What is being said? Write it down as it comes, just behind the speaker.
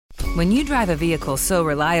When you drive a vehicle so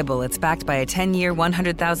reliable it's backed by a 10-year,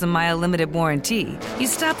 100,000-mile limited warranty, you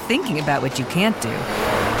stop thinking about what you can't do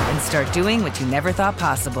and start doing what you never thought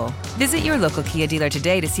possible. Visit your local Kia dealer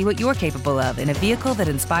today to see what you're capable of in a vehicle that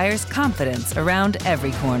inspires confidence around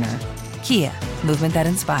every corner. Kia, movement that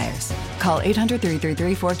inspires. Call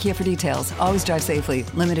 800-333-4KIA for details. Always drive safely.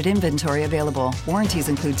 Limited inventory available. Warranties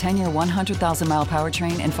include 10-year 100,000-mile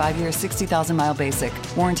powertrain and 5-year 60,000-mile basic.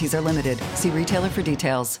 Warranties are limited. See retailer for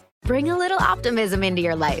details. Bring a little optimism into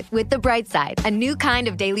your life with The Bright Side, a new kind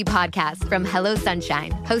of daily podcast from Hello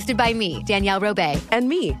Sunshine, hosted by me, Danielle Robay. And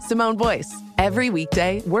me, Simone Boyce. Every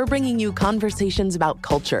weekday, we're bringing you conversations about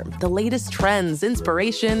culture, the latest trends,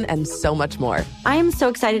 inspiration, and so much more. I am so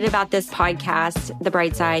excited about this podcast, The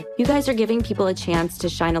Bright Side. You guys are giving people a chance to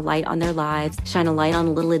shine a light on their lives, shine a light on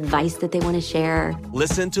a little advice that they want to share.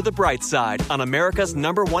 Listen to The Bright Side on America's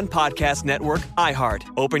 #1 podcast network, iHeart.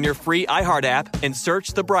 Open your free iHeart app and search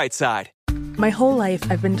The Bright Side. My whole life,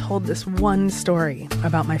 I've been told this one story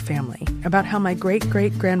about my family, about how my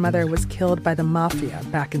great-great-grandmother was killed by the mafia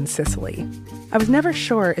back in Sicily. I was never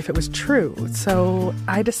sure if it was true, so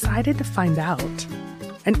I decided to find out.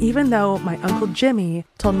 And even though my Uncle Jimmy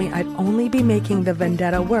told me I'd only be making the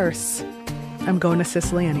vendetta worse, I'm going to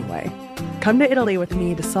Sicily anyway. Come to Italy with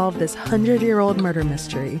me to solve this 100-year-old murder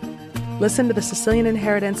mystery. Listen to The Sicilian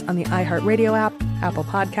Inheritance on the iHeartRadio app, Apple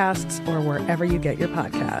Podcasts, or wherever you get your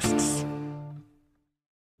podcasts.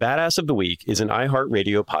 Badass of the Week is an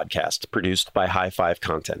iHeartRadio podcast produced by High Five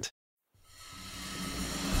Content.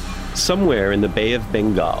 Somewhere in the Bay of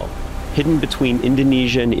Bengal, hidden between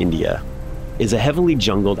Indonesia and India, is a heavily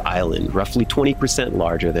jungled island roughly 20%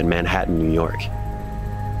 larger than Manhattan, New York.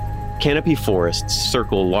 Canopy forests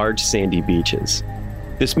circle large sandy beaches.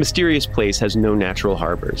 This mysterious place has no natural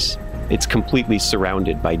harbors. It's completely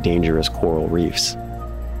surrounded by dangerous coral reefs.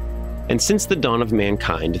 And since the dawn of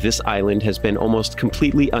mankind, this island has been almost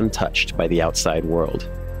completely untouched by the outside world.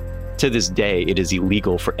 To this day, it is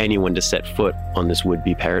illegal for anyone to set foot on this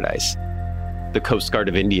would-be paradise. The Coast Guard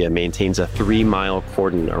of India maintains a 3-mile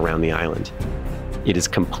cordon around the island. It is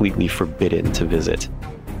completely forbidden to visit.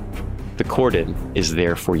 The cordon is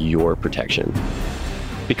there for your protection.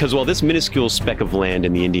 Because while this minuscule speck of land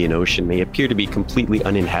in the Indian Ocean may appear to be completely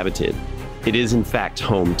uninhabited, it is in fact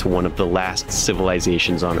home to one of the last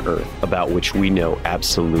civilizations on Earth about which we know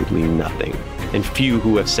absolutely nothing. And few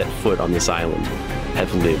who have set foot on this island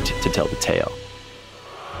have lived to tell the tale.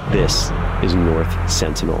 This is North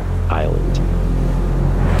Sentinel Island.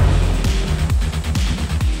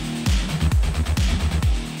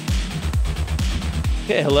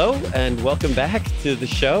 Okay, hello and welcome back to the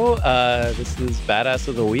show. This is Badass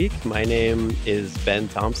of the Week. My name is Ben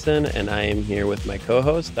Thompson and I am here with my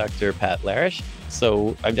co-host, Dr. Pat Larish.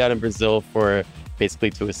 So I'm down in Brazil for basically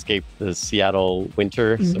to escape the Seattle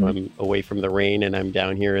winter. Mm-hmm. So I'm away from the rain and I'm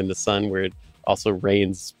down here in the sun where it also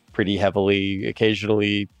rains pretty heavily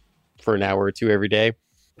occasionally for an hour or two every day.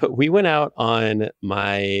 But we went out on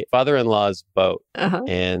my father-in-law's boat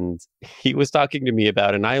and he was talking to me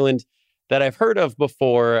about an island that I've heard of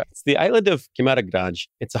before. It's the island of Queimada Grande.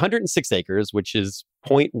 It's 106 acres, which is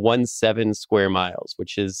 0.17 square miles,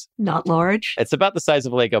 which is not large. It's about the size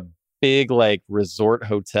of like a big like resort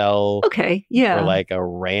hotel. Okay, yeah. Or like a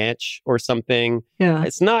ranch or something. Yeah.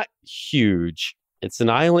 It's not huge. It's an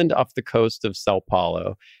island off the coast of Sao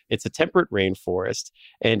Paulo. It's a temperate rainforest,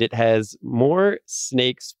 and it has more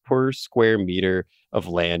snakes per square meter of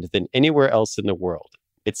land than anywhere else in the world.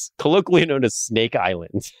 It's colloquially known as Snake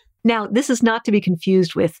Island. Now, this is not to be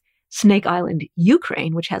confused with Snake Island,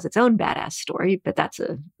 Ukraine, which has its own badass story, but that's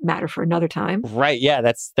a matter for another time. Right. Yeah,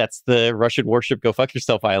 that's the Russian warship Go Fuck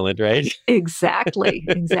Yourself Island, right? Exactly.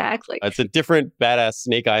 Exactly. It's a different badass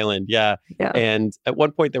Snake Island. Yeah. And at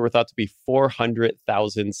one point, there were thought to be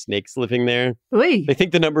 400,000 snakes living there. Oy. They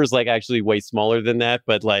think the number is like actually way smaller than that,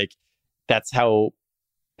 but like that's how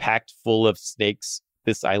packed full of snakes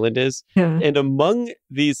this island is. Yeah. And among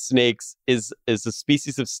these snakes is a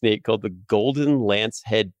species of snake called the golden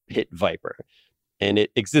lancehead pit viper. And it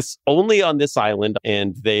exists only on this island,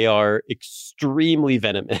 and they are extremely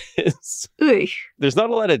venomous. There's not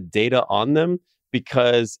a lot of data on them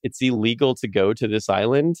because it's illegal to go to this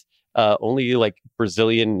island. Only like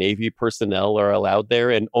Brazilian Navy personnel are allowed there,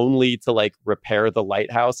 and only to like repair the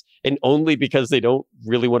lighthouse, and only because they don't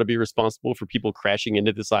really want to be responsible for people crashing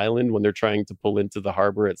into this island when they're trying to pull into the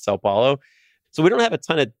harbor at Sao Paulo. So we don't have a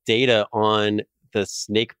ton of data on the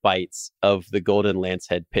snake bites of the golden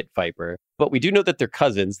lancehead pit viper, but we do know that their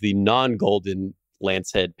cousins, the non-golden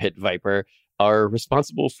lancehead pit viper, are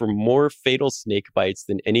responsible for more fatal snake bites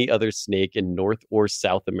than any other snake in North or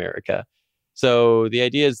South America. So the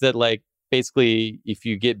idea is that like basically, if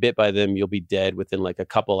you get bit by them, you'll be dead within like a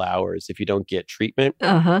couple hours if you don't get treatment.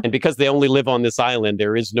 And because they only live on this island,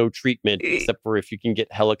 there is no treatment except for if you can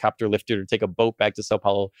get helicopter lifted or take a boat back to Sao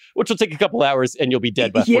Paulo, which will take a couple hours and you'll be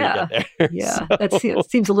dead before you get there. Yeah, that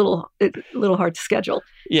seems a little hard to schedule.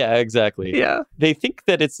 Yeah, exactly. Yeah. They think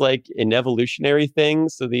that it's like an evolutionary thing.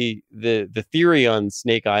 So the theory on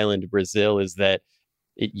Snake Island, Brazil, is that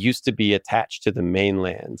it used to be attached to the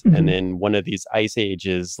mainland. And then one of these ice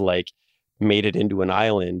ages like made it into an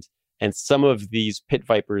island. And some of these pit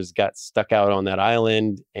vipers got stuck out on that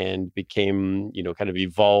island and became, kind of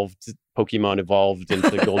Pokemon evolved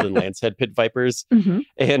into golden lancehead pit vipers.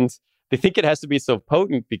 And they think it has to be so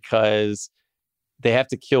potent because they have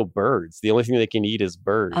to kill birds. The only thing they can eat is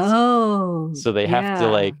birds. Oh. So they have to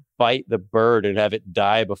like bite the bird and have it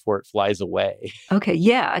die before it flies away. Okay,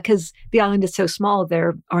 yeah, because the island is so small,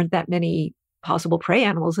 there aren't that many possible prey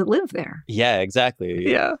animals that live there. Yeah, exactly.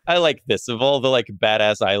 Yeah. I like this. Of all the like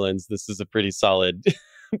badass islands, this is a pretty solid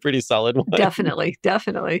one.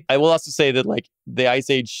 Definitely. I will also say that like the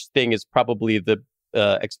Ice Age thing is probably the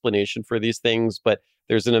explanation for these things, but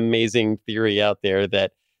there's an amazing theory out there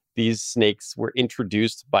that these snakes were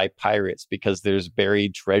introduced by pirates because there's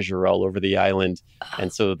buried treasure all over the island.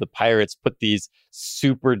 And so the pirates put these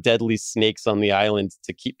super deadly snakes on the island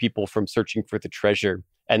to keep people from searching for the treasure.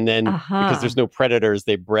 And then because there's no predators,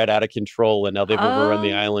 they bred out of control and now they've overrun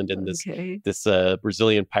the island. And this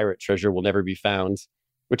Brazilian pirate treasure will never be found,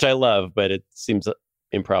 which I love, but it seems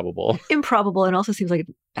improbable. Improbable, and also seems like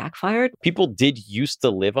it backfired. People did used to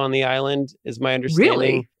live on the island, is my understanding.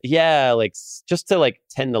 Really? Yeah, like just to like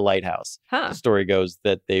tend the lighthouse. The story goes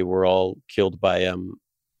that they were all killed by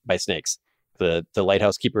snakes. The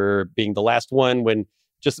lighthouse keeper being the last one when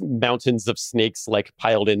just mountains of snakes like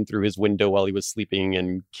piled in through his window while he was sleeping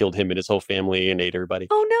and killed him and his whole family and ate everybody.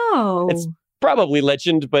 Oh no. It's probably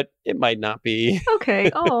legend, but it might not be.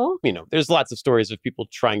 Okay. Oh. There's lots of stories of people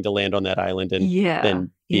trying to land on that island and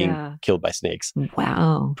then being killed by snakes.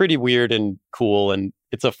 Wow. Pretty weird and cool, and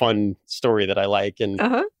it's a fun story that I like. And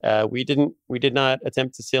we did not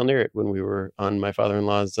attempt to sail near it when we were on my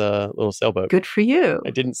father-in-law's little sailboat. Good for you.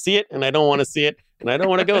 I didn't see it, and I don't want to see it, and I don't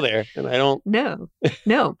want to go there, and I don't. No.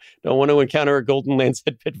 don't want to encounter a golden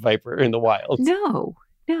lancehead pit viper in the wild. No,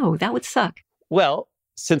 that would suck. Well,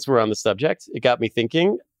 since we're on the subject, it got me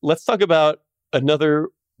thinking, let's talk about another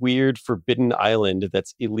weird forbidden island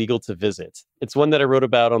that's illegal to visit. It's one that I wrote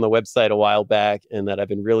about on the website a while back and that I've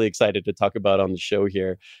been really excited to talk about on the show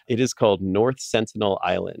here. It is called North Sentinel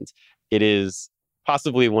Island. It is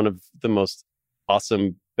possibly one of the most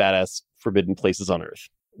awesome, badass, forbidden places on Earth.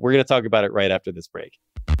 We're going to talk about it right after this break.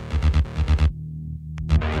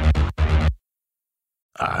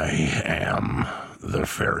 I am the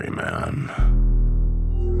ferryman.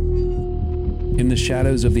 In the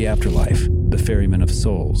shadows of the afterlife, the Ferryman of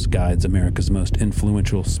Souls guides America's most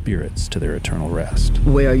influential spirits to their eternal rest.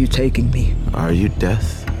 Where are you taking me? Are you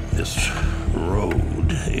death? This road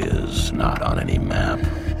is not on any map.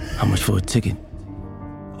 How much for a ticket?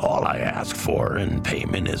 All I ask for in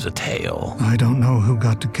payment is a tale. I don't know who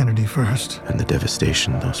got to Kennedy first. And the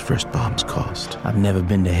devastation those first bombs caused. I've never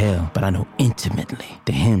been to hell, but I know intimately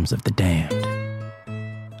the hymns of the damned.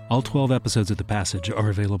 All 12 episodes of The Passage are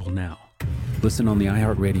available now. Listen on the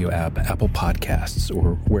iHeartRadio app, Apple Podcasts,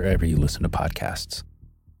 or wherever you listen to podcasts.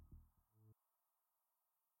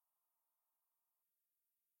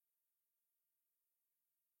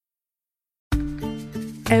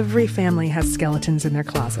 Every family has skeletons in their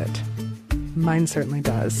closet. Mine certainly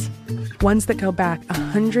does. Ones that go back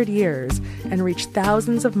 100 years and reach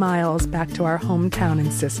thousands of miles back to our hometown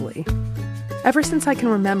in Sicily. Ever since I can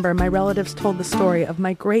remember, my relatives told the story of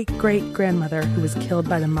my great-great-grandmother who was killed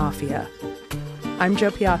by the mafia. I'm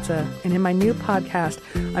Jo Piazza, and in my new podcast,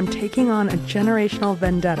 I'm taking on a generational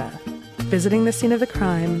vendetta, visiting the scene of the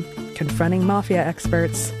crime, confronting mafia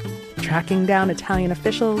experts, tracking down Italian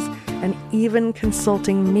officials, and even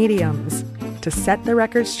consulting mediums to set the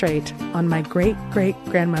record straight on my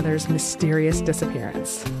great-great-grandmother's mysterious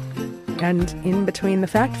disappearance. And in between the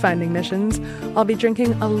fact-finding missions, I'll be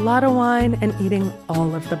drinking a lot of wine and eating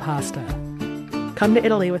all of the pasta. Come to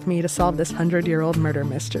Italy with me to solve this 100-year-old murder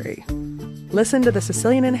mystery. Listen to The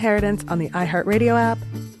Sicilian Inheritance on the iHeartRadio app,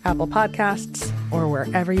 Apple Podcasts, or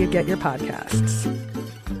wherever you get your podcasts.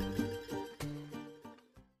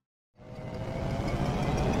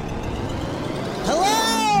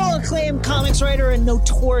 Hello, acclaimed comics writer and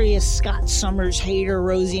notorious Scott Summers hater,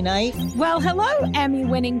 Rosie Knight. Well, hello,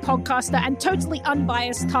 Emmy-winning podcaster and totally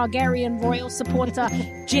unbiased Targaryen royal supporter,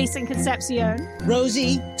 Jason Concepcion.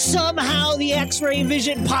 Rosie, somehow the X-Ray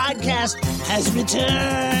Vision podcast has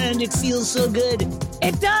returned. It feels so good.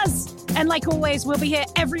 It does. And like always, we'll be here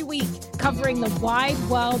every week covering the wide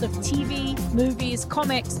world of TV, movies,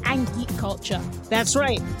 comics, and geek culture. That's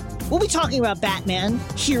right. We'll be talking about Batman,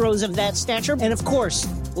 heroes of that stature, and of course,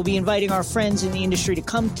 we'll be inviting our friends in the industry to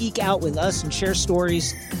come geek out with us and share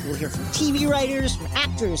stories. We'll hear from TV writers, from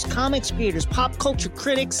actors, comics creators, pop culture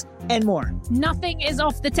critics, and more. Nothing is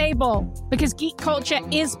off the table because geek culture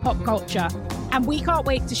is pop culture, and we can't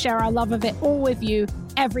wait to share our love of it all with you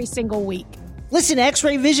every single week. Listen to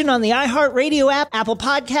X-Ray Vision on the iHeartRadio app, Apple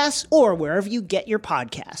Podcasts, or wherever you get your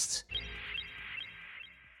podcasts.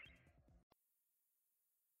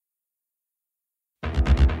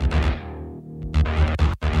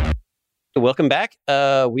 Welcome back.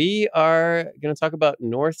 We are going to talk about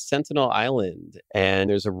North Sentinel Island, and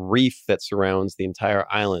there's a reef that surrounds the entire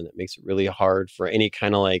island that makes it really hard for any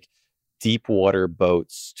kind of like deep water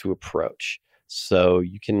boats to approach. So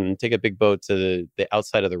you can take a big boat to the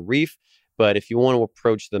outside of the reef, but if you want to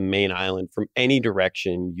approach the main island from any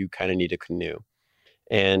direction, you kind of need a canoe.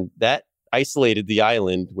 And that isolated the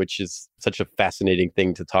island, which is such a fascinating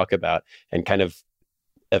thing to talk about and kind of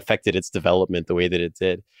affected its development the way that it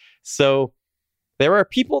did. So there are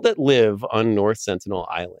people that live on North Sentinel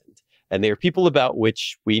Island, and they are people about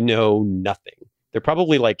which we know nothing. They're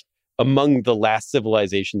probably like among the last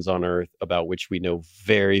civilizations on Earth about which we know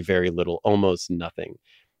very, very little, almost nothing.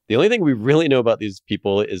 The only thing we really know about these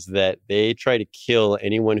people is that they try to kill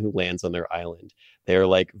anyone who lands on their island. They're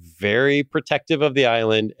like very protective of the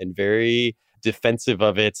island and very defensive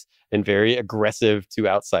of it and very aggressive to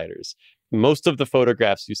outsiders. Most of the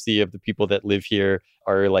photographs you see of the people that live here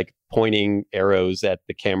are like pointing arrows at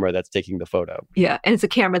the camera that's taking the photo. Yeah, and it's a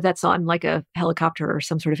camera that's on like a helicopter or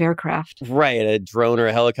some sort of aircraft. Right, a drone or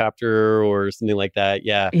a helicopter or something like that.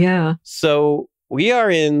 Yeah. Yeah. So we are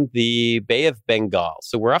in the Bay of Bengal.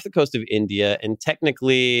 So we're off the coast of India, and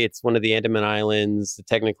technically it's one of the Andaman Islands.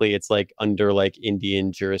 Technically it's like under like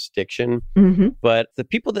Indian jurisdiction. Mm-hmm. But the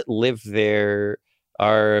people that live there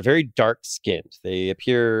are very dark-skinned. They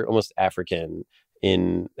appear almost African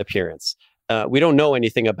in appearance. We don't know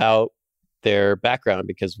anything about their background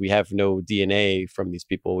because we have no DNA from these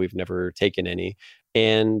people. We've never taken any.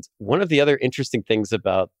 And one of the other interesting things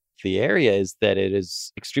about the area is that it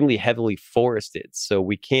is extremely heavily forested. So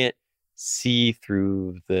we can't see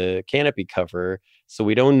through the canopy cover. So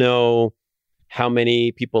we don't know how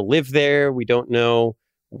many people live there. We don't know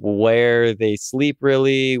where they sleep,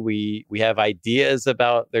 really. We have ideas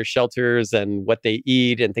about their shelters and what they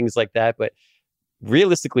eat and things like that. But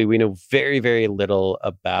realistically, we know very, very little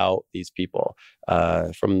about these people.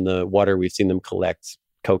 From the water, we've seen them collect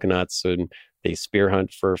coconuts, and they spear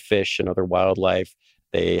hunt for fish and other wildlife.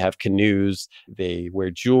 They have canoes, they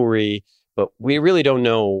wear jewelry, but we really don't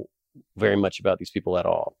know very much about these people at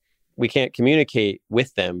all. We can't communicate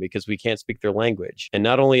with them because we can't speak their language. And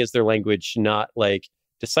not only is their language not like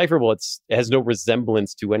decipherable, it has no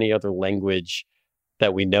resemblance to any other language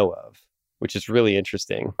that we know of, which is really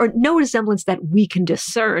interesting. Or no resemblance that we can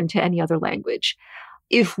discern to any other language.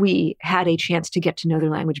 If we had a chance to get to know their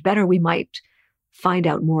language better, we might find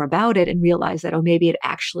out more about it and realize that, oh, maybe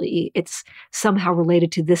it's somehow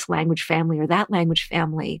related to this language family or that language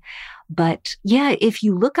family. But yeah, if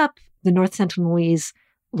you look up the North Sentinelese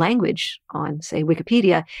language on, say,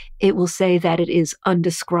 Wikipedia, it will say that it is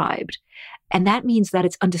undescribed. And that means that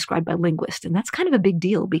it's undescribed by linguists. And that's kind of a big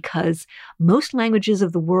deal because most languages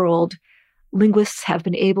of the world, linguists have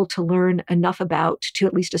been able to learn enough about to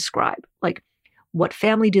at least describe, like, what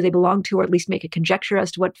family do they belong to, or at least make a conjecture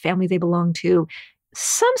as to what family they belong to,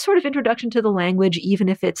 some sort of introduction to the language, even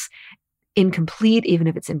if it's incomplete, even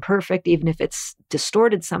if it's imperfect, even if it's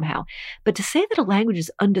distorted somehow. But to say that a language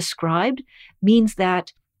is undescribed means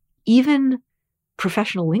that even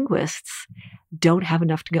professional linguists don't have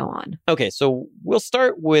enough to go on. Okay, so we'll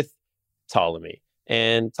start with Ptolemy.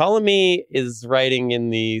 And Ptolemy is writing in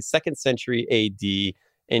the 2nd century AD,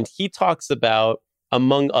 and he talks about,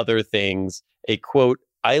 among other things, a, quote,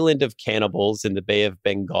 island of cannibals in the Bay of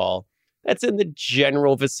Bengal. That's in the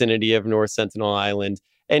general vicinity of North Sentinel Island.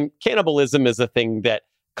 And cannibalism is a thing that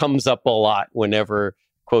comes up a lot whenever,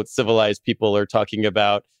 quote, civilized people are talking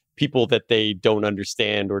about people that they don't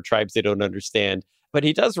understand or tribes they don't understand. But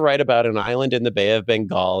he does write about an island in the Bay of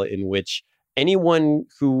Bengal in which anyone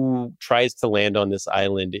who tries to land on this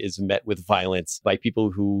island is met with violence by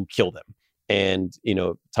people who kill them. And,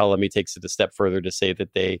 Ptolemy takes it a step further to say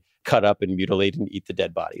that they cut up and mutilate and eat the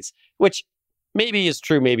dead bodies, which maybe is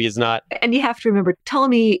true, maybe is not. And you have to remember,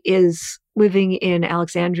 Ptolemy is living in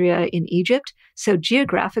Alexandria in Egypt. So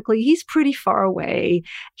geographically, he's pretty far away.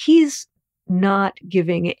 He's not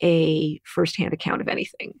giving a firsthand account of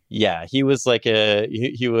anything. Yeah, he was like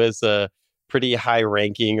he was a pretty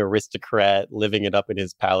high-ranking aristocrat living it up in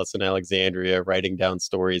his palace in Alexandria, writing down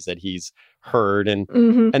stories that he's heard. And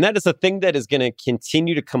that is a thing that is going to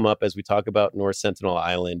continue to come up as we talk about North Sentinel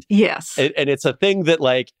Island. Yes. And it's a thing that,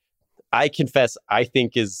 like, I confess I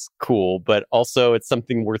think is cool, but also it's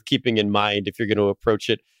something worth keeping in mind if you're going to approach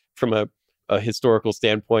it from a historical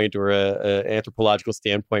standpoint or a anthropological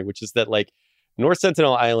standpoint, which is that, like, North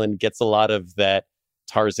Sentinel Island gets a lot of that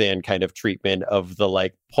Tarzan kind of treatment of the,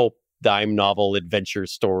 like, pulp dime novel adventure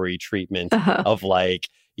story treatment of, like,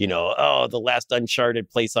 you know, oh, the last uncharted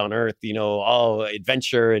place on earth, you know, oh,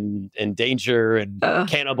 adventure and danger and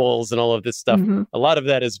cannibals and all of this stuff. A lot of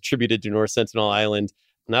that is attributed to North Sentinel Island,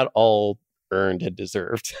 not all earned and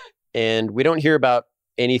deserved. And we don't hear about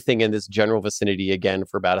anything in this general vicinity again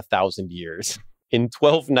for about 1,000 years. In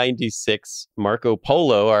 1296, Marco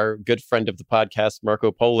Polo, our good friend of the podcast,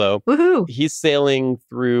 Marco Polo, he's sailing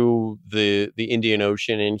through the Indian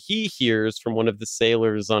Ocean, and he hears from one of the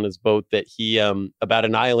sailors on his boat that he about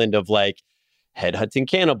an island of, like, headhunting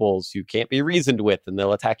cannibals who can't be reasoned with, and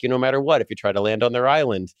they'll attack you no matter what if you try to land on their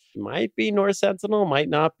island. Might be North Sentinel, might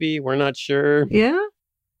not be. We're not sure. Yeah.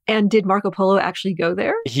 And did Marco Polo actually go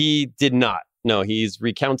there? He did not. No, he's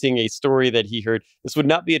recounting a story that he heard. This would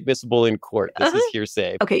not be admissible in court. This is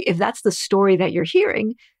hearsay. Okay, if that's the story that you're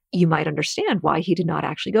hearing, you might understand why he did not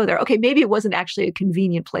actually go there. Okay, maybe it wasn't actually a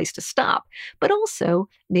convenient place to stop, but also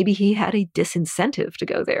maybe he had a disincentive to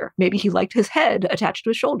go there. Maybe he liked his head attached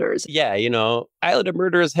to his shoulders. Yeah, you know, island of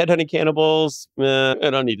murderers, headhunting cannibals. I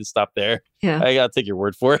don't need to stop there. Yeah. I gotta take your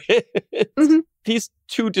word for it. These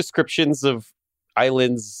two descriptions of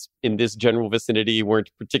islands in this general vicinity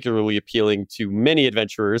weren't particularly appealing to many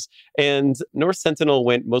adventurers, and North Sentinel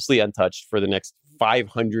went mostly untouched for the next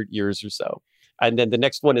 500 years or so. And then the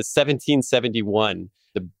next one is 1771.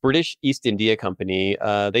 The British East India Company,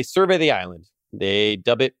 they survey the island. They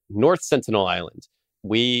dub it North Sentinel Island.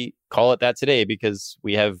 We call it that today because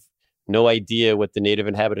we have no idea what the native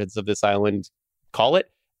inhabitants of this island call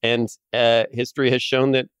it. And history has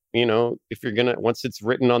shown that, you know, if you're going to, once it's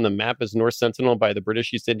written on the map as North Sentinel by the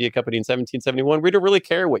British East India Company in 1771, we don't really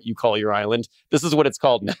care what you call your island. This is what it's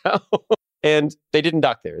called now. And they didn't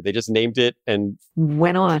dock there. They just named it and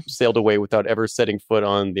went on, sailed away without ever setting foot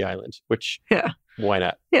on the island, which, why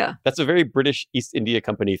not? Yeah. That's a very British East India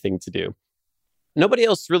Company thing to do. Nobody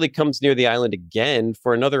else really comes near the island again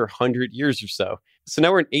for another 100 years or so. So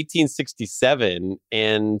now we're in 1867,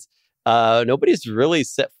 and nobody's really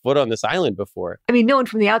set foot on this island before. I mean, no one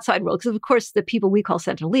from the outside world, because of course the people we call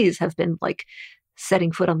Sentinelese have been, like,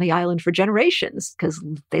 setting foot on the island for generations because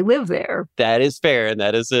they live there. That is fair, and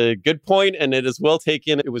that is a good point, and it is well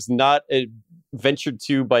taken. It was not ventured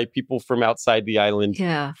to by people from outside the island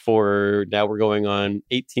for, now we're going on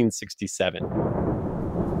 1867.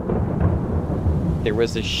 There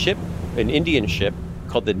was a ship, an Indian ship,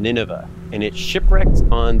 called the Nineveh, and it shipwrecked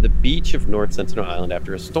on the beach of North Sentinel Island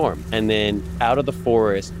after a storm. And then out of the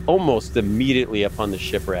forest, almost immediately upon the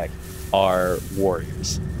shipwreck, are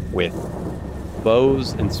warriors with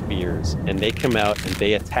bows and spears, and they come out and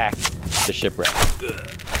they attack the shipwreck.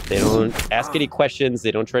 They don't ask any questions. They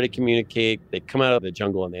don't try to communicate. They come out of the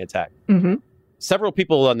jungle and they attack. Several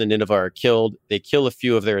people on the Nineveh are killed. They kill a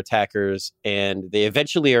few of their attackers, and they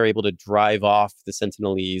eventually are able to drive off the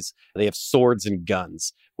Sentinelese. They have swords and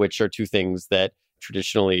guns, which are two things that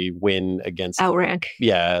traditionally win against... Outrank.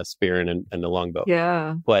 Yeah, a spear and a longbow.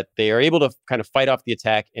 Yeah. But they are able to kind of fight off the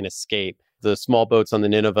attack and escape. The small boats on the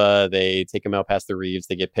Nineveh, they take them out past the reefs.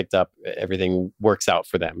 They get picked up. Everything works out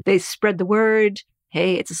for them. They spread the word.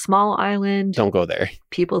 Hey, it's a small island. Don't go there.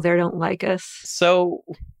 People there don't like us. So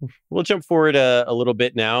we'll jump forward a little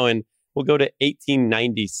bit now, and we'll go to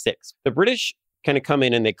 1896. The British kind of come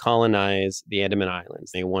in and they colonize the Andaman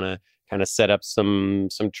Islands. They want to kind of set up some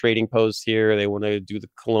trading posts here. They want to do the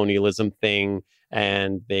colonialism thing,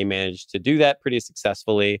 and they managed to do that pretty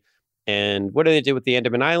successfully. And what do they do with the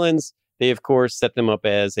Andaman Islands? They, of course, set them up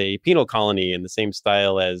as a penal colony in the same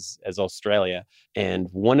style as Australia. And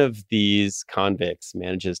one of these convicts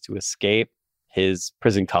manages to escape his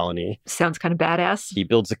prison colony. Sounds kind of badass. He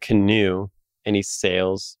builds a canoe and he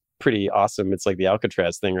sails. Pretty awesome. It's like the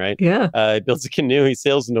Alcatraz thing, right? Yeah. He builds a canoe. He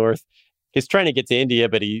sails north. He's trying to get to India,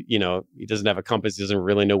 but he doesn't have a compass. He doesn't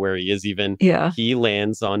really know where he is even. Yeah. He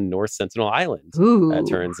lands on North Sentinel Island, Ooh.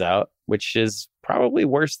 Turns out, which is probably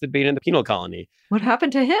worse than being in the penal colony. What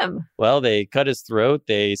happened to him? Well, they cut his throat,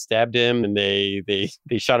 they stabbed him, and they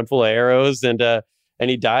shot him full of arrows, and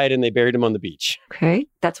he died, and they buried him on the beach. Okay,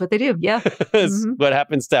 that's what they do. Yeah. That's what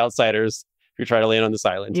happens to outsiders who try to land on this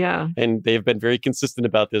island. Yeah. And they've been very consistent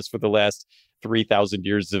about this for the last 3,000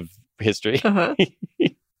 years of history. Uh-huh.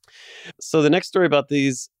 So the next story about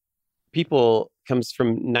these people comes from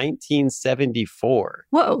 1974.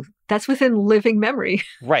 Whoa, that's within living memory.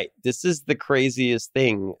 Right. This is the craziest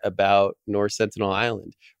thing about North Sentinel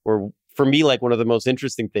Island. Or for me, like one of the most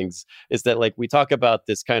interesting things is that like we talk about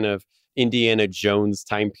this kind of Indiana Jones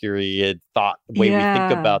time period thought, the way we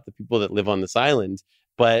think about the people that live on this island.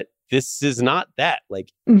 But this is not that.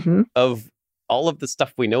 Like of all of the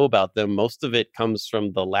stuff we know about them, most of it comes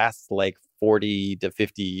from the last like 40 to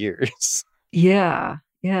 50 years. Yeah.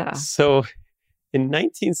 So in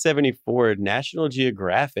 1974, National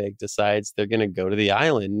Geographic decides they're going to go to the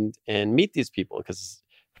island and meet these people because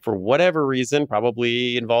for whatever reason,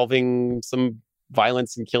 probably involving some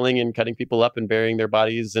violence and killing and cutting people up and burying their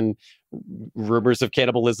bodies and rumors of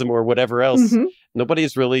cannibalism or whatever else,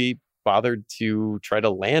 nobody's really bothered to try to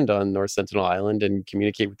land on North Sentinel Island and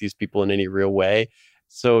communicate with these people in any real way.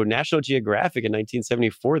 So National Geographic in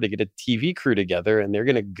 1974, they get a TV crew together and they're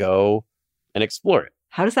going to go and explore it.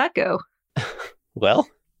 How does that go? Well,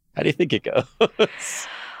 how do you think it goes?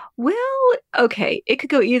 Well, okay, it could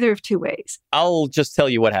go either of two ways. I'll just tell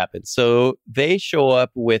you what happened. So they show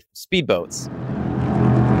up with speedboats.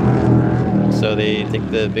 So they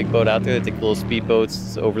take the big boat out there, they take the little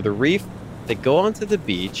speedboats over the reef. They go onto the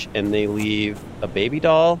beach and they leave a baby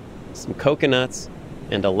doll, some coconuts,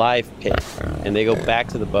 and a live pig. And they go back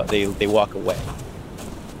to the boat. They walk away.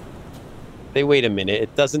 They wait a minute.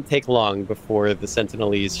 It doesn't take long before the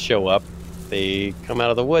Sentinelese show up. They come out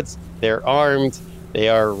of the woods. They're armed. They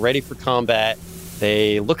are ready for combat.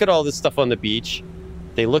 They look at all this stuff on the beach.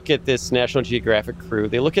 They look at this National Geographic crew.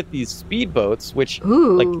 They look at these speedboats, which,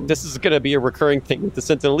 like, this is going to be a recurring thing with the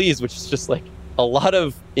Sentinelese, which is just like a lot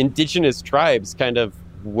of indigenous tribes kind of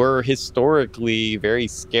were historically very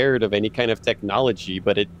scared of any kind of technology,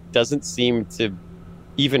 but it doesn't seem to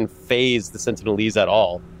even faze the Sentinelese at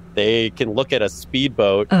all. They can look at a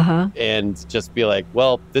speedboat and just be like,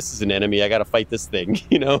 well, this is an enemy. I got to fight this thing,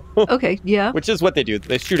 you know? Okay, yeah. Which is what they do.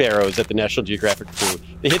 They shoot arrows at the National Geographic crew.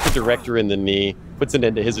 They hit the director in the knee, puts an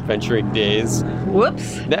end to his adventuring days.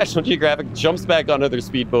 Whoops. National Geographic jumps back on other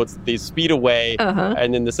speedboats. They speed away.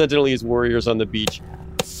 And then the Sentinelese warriors on the beach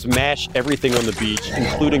smash everything on the beach,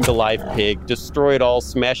 including the live pig, destroy it all,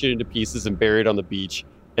 smash it into pieces, and bury it on the beach.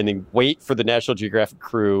 And then wait for the National Geographic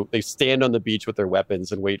crew. They stand on the beach with their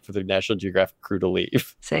weapons and wait for the National Geographic crew to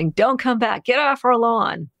leave. Saying, don't come back, get off our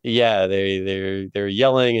lawn. Yeah, they're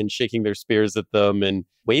yelling and shaking their spears at them and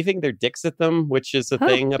waving their dicks at them, which is a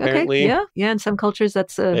thing, apparently. Okay. Yeah, in some cultures,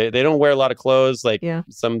 that's They don't wear a lot of clothes. Like,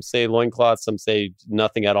 some say loincloths, some say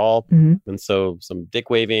nothing at all. And so some dick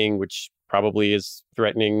waving, which probably is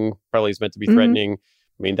threatening, probably is meant to be threatening.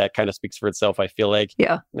 I mean, that kind of speaks for itself, I feel like.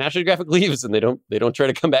 Yeah. National Geographic leaves and they don't try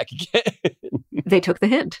to come back again. They took the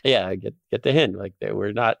hint. Yeah, get the hint. Like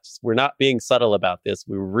we're not being subtle about this.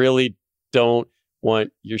 We really don't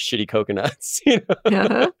want your shitty coconuts. You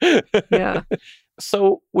know? Yeah.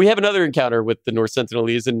 So we have another encounter with the North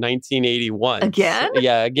Sentinelese in 1981. Again?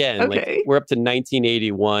 Yeah, again. Okay. Like, we're up to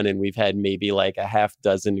 1981 and we've had maybe like a half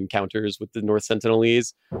dozen encounters with the North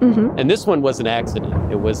Sentinelese. And this one was an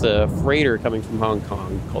accident. It was a freighter coming from Hong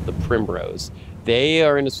Kong called the Primrose. They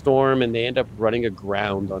are in a storm and they end up running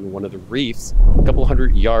aground on one of the reefs a couple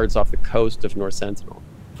hundred yards off the coast of North Sentinel.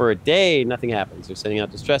 For a day, nothing happens. They're sending out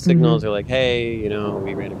distress signals. They're like, hey,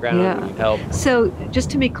 we ran aground. We need help. So just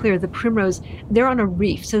to make clear, the Primrose, they're on a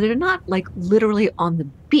reef. So they're not like literally on the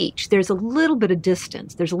beach. There's a little bit of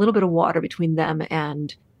distance. There's a little bit of water between them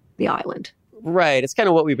and the island. Right. It's kind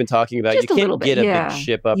of what we've been talking about. Just you can't get a big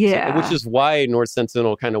ship up, which is why North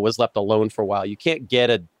Sentinel kind of was left alone for a while. You can't get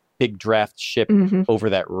a big draft ship over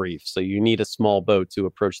that reef. So you need a small boat to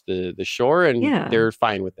approach the shore, and they're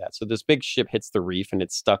fine with that. So this big ship hits the reef and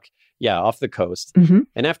it's stuck, off the coast.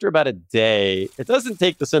 And after about a day, it doesn't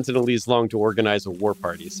take the Sentinelese long to organize a war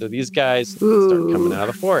party. So these guys start coming out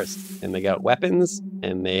of the forest and they got weapons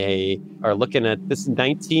and they are looking at this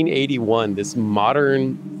 1981, this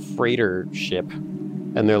modern freighter ship.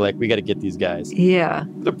 And they're like, we got to get these guys. Yeah.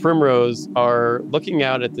 The Primrose are looking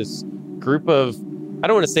out at this group of, I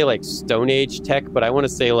don't want to say like Stone Age tech, but I want to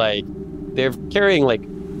say like they're carrying like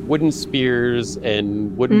wooden spears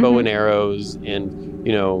and wooden bow and arrows and,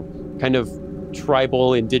 kind of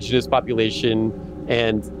tribal indigenous population.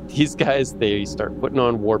 And these guys, they start putting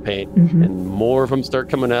on war paint and more of them start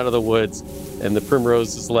coming out of the woods. And the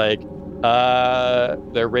Primrose is like,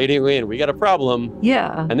 they're raiding in. We got a problem.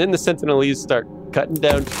 Yeah. And then the Sentinelese start cutting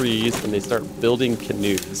down trees and they start building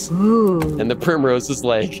canoes. And the Primrose is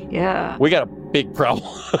like, we got a big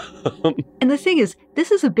problem. And the thing is, this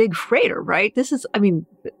is a big freighter, right?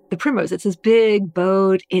 The Primrose, it's this big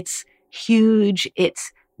boat. It's huge.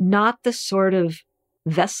 It's not the sort of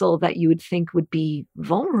vessel that you would think would be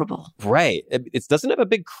vulnerable. Right. It doesn't have a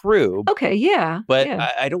big crew. Okay, yeah. But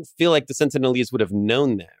yeah. I don't feel like the Sentinelese would have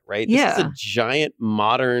known that, right? Yeah. This is a giant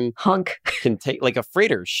modern hunk. Can take like a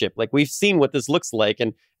freighter ship. Like we've seen what this looks like.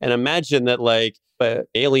 And imagine that like an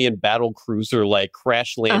alien battle cruiser like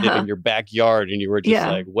crash landed in your backyard and you were just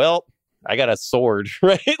like, well, I got a sword,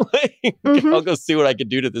 right? Like, I'll go see what I can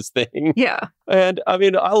do to this thing. Yeah. And I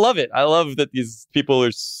mean, I love it. I love that these people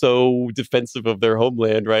are so defensive of their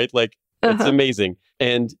homeland, right? Like, it's amazing.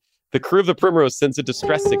 And the crew of the Primrose sends a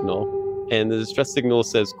distress signal. And the distress signal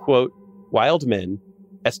says, quote, wild men,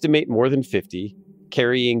 estimate more than 50,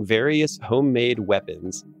 carrying various homemade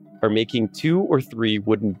weapons, are making 2 or 3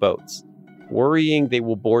 wooden boats, worrying they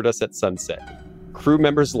will board us at sunset. Crew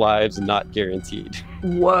members' lives not guaranteed.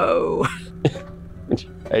 Whoa.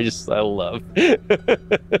 I love.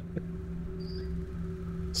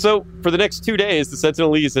 So for the next 2 days, the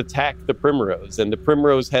Sentinelese attack the Primrose, and the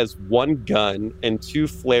Primrose has 1 gun and 2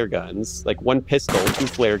 flare guns, like 1 pistol, 2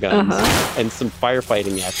 flare guns, and some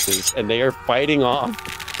firefighting axes, and they are fighting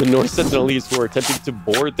off the North Sentinelese who are attempting to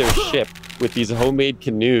board their ship with these homemade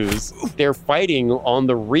canoes. They're fighting on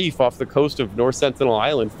the reef off the coast of North Sentinel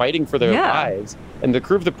Island, fighting for their lives. And the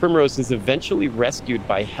crew of the Primrose is eventually rescued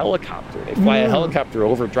by helicopter. They fly a helicopter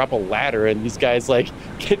over, drop a ladder, and these guys like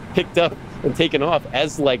get picked up and taken off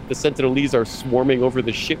as like the Sentinelese are swarming over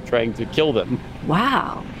the ship trying to kill them.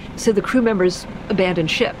 Wow. So the crew members abandoned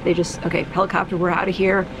ship. They just, okay, helicopter, we're out of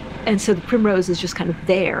here. And so the Primrose is just kind of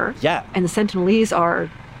there. Yeah. And the Sentinelese are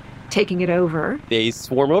taking it over. They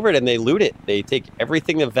swarm over it and they loot it. They take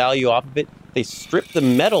everything of value off of it. They strip the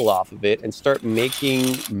metal off of it and start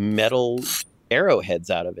making metal arrowheads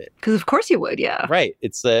out of it. Because of course you would, yeah. Right.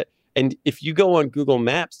 It's and if you go on Google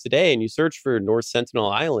Maps today and you search for North Sentinel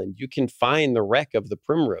Island, you can find the wreck of the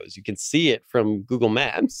Primrose. You can see it from Google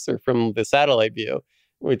Maps or from the satellite view.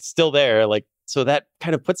 It's still there. Like, so that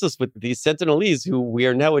kind of puts us with these Sentinelese who we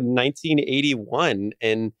are now in 1981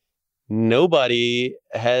 and nobody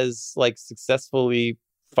has like successfully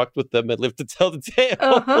fucked with them and lived to tell the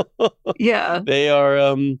tale. Yeah. They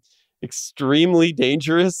are extremely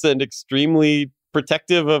dangerous and extremely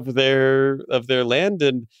protective of their land.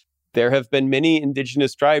 And there have been many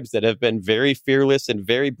indigenous tribes that have been very fearless and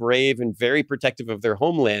very brave and very protective of their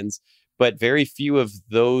homelands. But very few of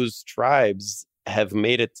those tribes have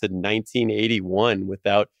made it to 1981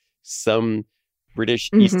 without some British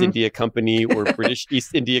East India Company or British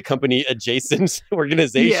East India Company adjacent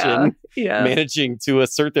organization managing to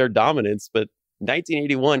assert their dominance. But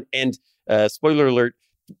 1981 and spoiler alert,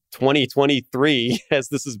 2023, as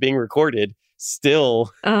this is being recorded,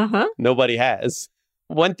 still nobody has.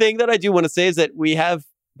 One thing that I do want to say is that we have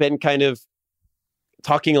been kind of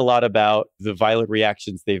talking a lot about the violent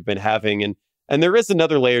reactions they've been having. And there is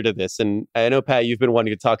another layer to this. And I know, Pat, you've been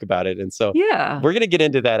wanting to talk about it. And so we're going to get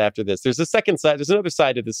into that after this. There's a second side. There's another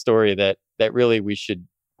side to this story that really we should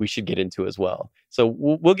get into as well. So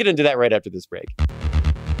we'll get into that right after this break.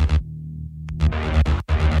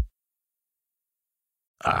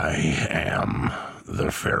 I am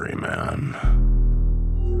the ferryman.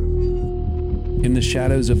 In the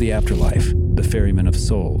shadows of the afterlife, the Ferryman of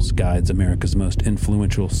Souls guides America's most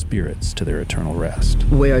influential spirits to their eternal rest.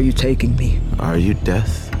 Where are you taking me? Are you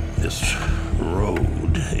death? This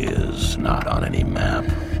road is not on any map.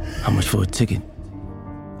 How much for a ticket?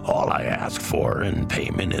 All I ask for in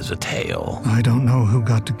payment is a tale. I don't know who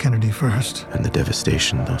got to Kennedy first. And the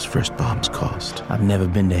devastation those first bombs caused. I've never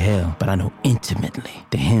been to hell, but I know intimately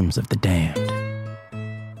the hymns of the damned.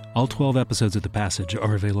 All 12 episodes of The Passage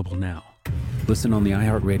are available now. Listen on the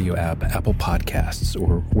iHeartRadio app, Apple Podcasts,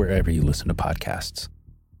 or wherever you listen to podcasts.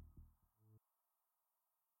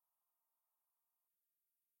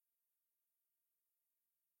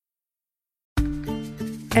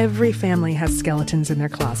 Every family has skeletons in their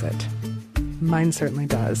closet. Mine certainly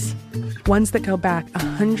does. Ones that go back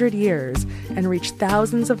 100 years and reach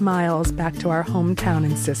thousands of miles back to our hometown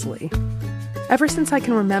in Sicily. Ever since I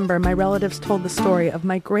can remember, my relatives told the story of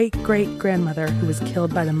my great-great-grandmother who was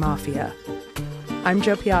killed by the mafia. I'm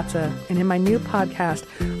Jo Piazza, and in my new podcast,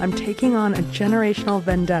 I'm taking on a generational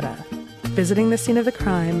vendetta, visiting the scene of the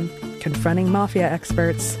crime, confronting mafia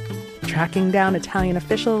experts, tracking down Italian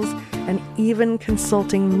officials, and even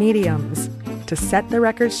consulting mediums to set the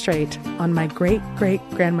record straight on my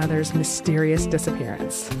great-great-grandmother's mysterious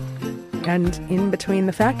disappearance. And in between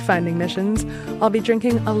the fact-finding missions, I'll be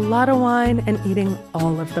drinking a lot of wine and eating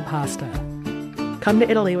all of the pasta. Come to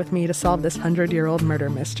Italy with me to solve this 100-year-old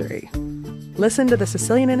murder mystery. Listen to The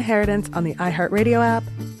Sicilian Inheritance on the iHeartRadio app,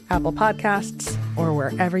 Apple Podcasts, or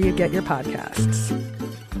wherever you get your podcasts.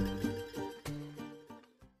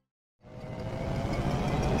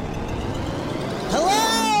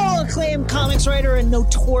 acclaimed comics writer and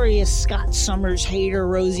notorious Scott Summers hater,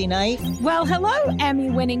 Rosie Knight. Well, hello,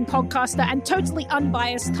 Emmy-winning podcaster and totally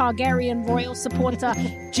unbiased Targaryen royal supporter,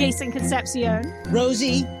 Jason Concepcion.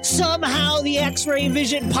 Rosie, somehow the X-Ray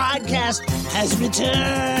Vision podcast has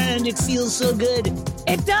returned. It feels so good.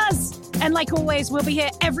 It does. And like always, we'll be here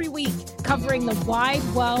every week covering the wide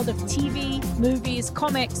world of TV, movies,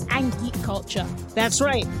 comics, and geek culture. That's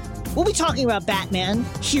right. We'll be talking about Batman,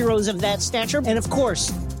 heroes of that stature, and of course,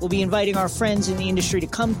 we'll be inviting our friends in the industry to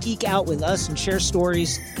come geek out with us and share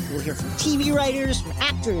stories. We'll hear from TV writers, from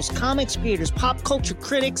actors, comics creators, pop culture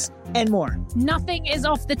critics, and more. Nothing is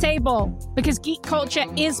off the table because geek culture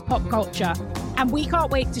is pop culture, and we can't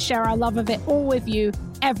wait to share our love of it all with you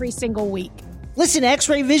every single week. Listen to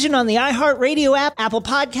X-Ray Vision on the iHeartRadio app, Apple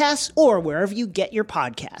Podcasts, or wherever you get your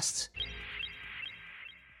podcasts.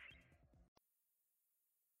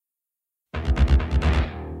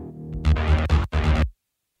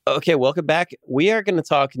 Okay, welcome back. We are going to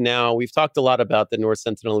talk now. We've talked a lot about the North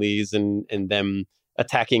Sentinelese and them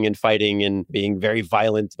attacking and fighting and being very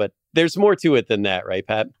violent, but there's more to it than that, right,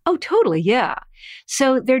 Pat? Oh, totally, yeah.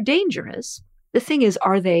 So they're dangerous. The thing is,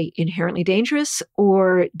 are they inherently dangerous,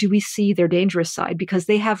 or do we see their dangerous side because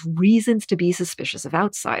they have reasons to be suspicious of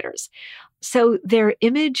outsiders? So their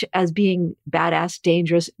image as being badass,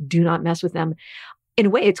 dangerous, do not mess with them. In a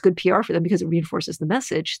way, it's good PR for them because it reinforces the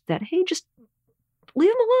message that, hey, just leave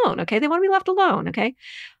them alone, okay? They want to be left alone, okay?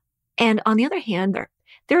 And on the other hand,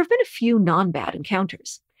 there have been a few non-bad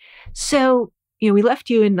encounters. So, we left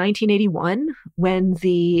you in 1981 when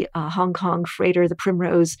the Hong Kong freighter, the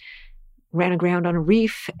Primrose, ran aground on a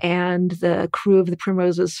reef, and the crew of the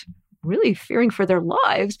Primrose was really fearing for their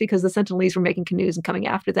lives because the Sentinelese were making canoes and coming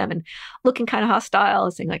after them and looking kind of hostile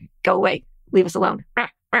and saying, like, go away, leave us alone.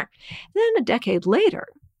 Then a decade later,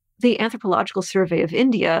 the Anthropological Survey of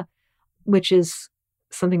India, which is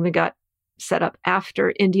something that got set up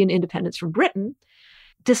after Indian independence from Britain,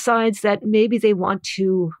 decides that maybe they want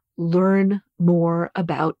to learn more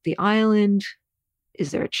about the island.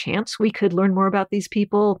 Is there a chance we could learn more about these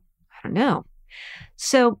people? I don't know.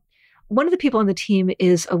 So one of the people on the team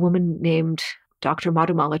is a woman named Dr.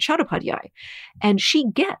 Madhumala Chattopadhyay, and she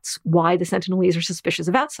gets why the Sentinelese are suspicious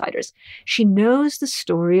of outsiders. She knows the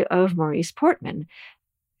story of Maurice Portman.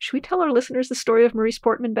 Should we tell our listeners the story of Maurice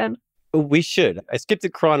Portman, Ben? We should. I skipped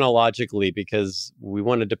it chronologically because we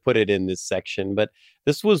wanted to put it in this section, but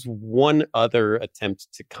this was one other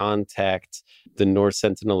attempt to contact the North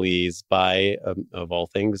Sentinelese by, of all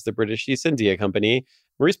things, the British East India Company.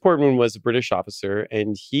 Maurice Portman was a British officer,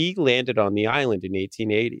 and he landed on the island in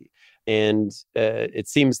 1880. And it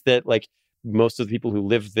seems that, like, most of the people who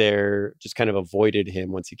lived there just kind of avoided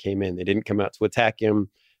him once he came in. They didn't come out to attack him.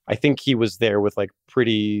 I think he was there with like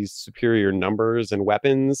pretty superior numbers and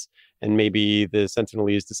weapons, and maybe the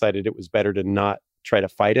Sentinelese decided it was better to not try to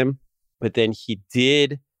fight him. But then he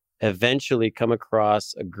did eventually come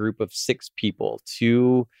across a group of 6 people,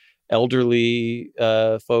 2 elderly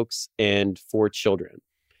folks and 4 children.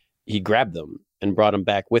 He grabbed them and brought them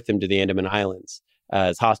back with him to the Andaman Islands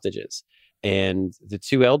as hostages. And the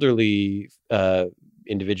 2 elderly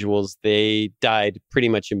individuals, they died pretty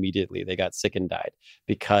much immediately. They got sick and died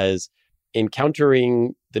because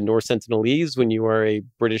encountering the North Sentinelese, when you are a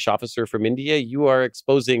British officer from India, you are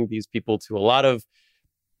exposing these people to a lot of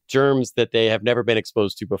germs that they have never been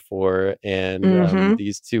exposed to before. And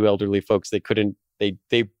these 2 elderly folks, they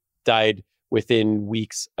died within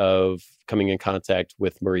weeks of coming in contact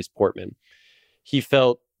with Maurice Portman. He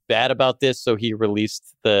felt bad about this, so he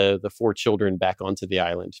released the 4 children back onto the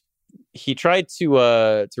island. He tried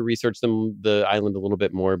to research the island a little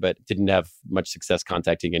bit more, but didn't have much success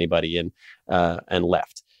contacting anybody, and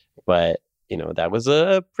left. But that was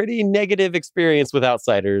a pretty negative experience with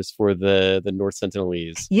outsiders for the North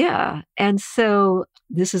Sentinelese. Yeah, and so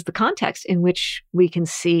this is the context in which we can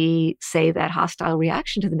say that hostile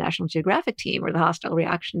reaction to the National Geographic team or the hostile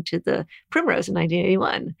reaction to the Primrose in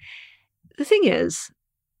 1981. The thing is,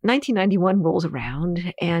 1991 rolls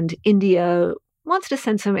around, and India wants to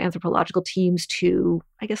send some anthropological teams to,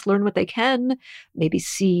 I guess, learn what they can, maybe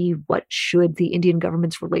see what should the Indian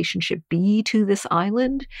government's relationship be to this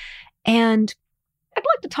island. And I'd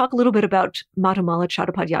like to talk a little bit about Madhumala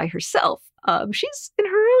Chattopadhyay herself. She's, in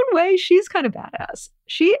her own way, she's kind of badass.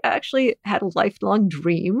 She actually had a lifelong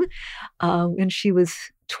dream. When she was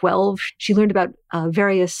 12, she learned about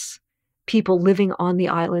various people living on the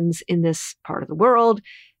islands in this part of the world.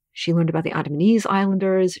 She learned about the Andamanese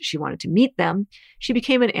Islanders. She wanted to meet them. She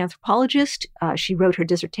became an anthropologist. She wrote her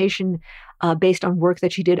dissertation based on work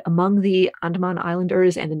that she did among the Andaman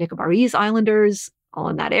Islanders and the Nicobarese Islanders, all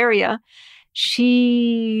in that area.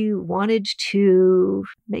 she wanted to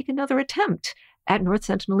make another attempt at North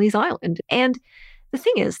Sentinelese Island. And the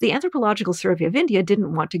thing is, the Anthropological Survey of India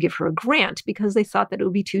didn't want to give her a grant because they thought that it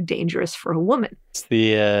would be too dangerous for a woman. It's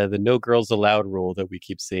the no girls allowed rule that we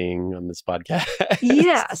keep seeing on this podcast.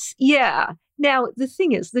 Yes, yeah. Now, the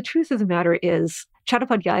thing is, the truth of the matter is,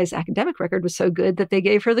 Chattopadhyay's academic record was so good that they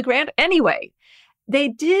gave her the grant anyway. They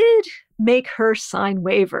did make her sign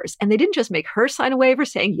waivers, and they didn't just make her sign a waiver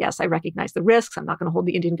saying, yes, I recognize the risks, I'm not going to hold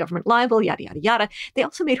the Indian government liable, yada, yada, yada. They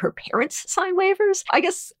also made her parents sign waivers. I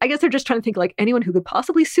guess they're just trying to think like anyone who could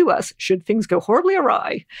possibly sue us should things go horribly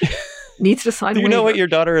awry needs to sign a waiver. Do you know what your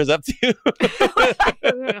daughter is up to?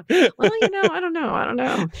 Well, I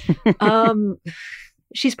don't know.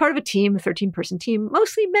 She's part of a team, a 13-person team,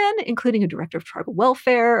 mostly men, including a director of tribal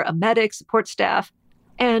welfare, a medic, support staff.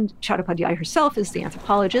 And Chattopadhyay herself is the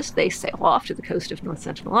anthropologist. They sail off to the coast of North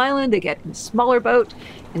Sentinel Island. They get in a smaller boat,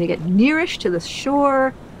 and they get nearish to the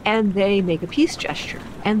shore, and they make a peace gesture.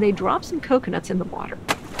 And they drop some coconuts in the water.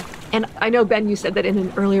 And I know, Ben, you said that in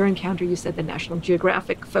an earlier encounter, you said the National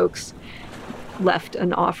Geographic folks left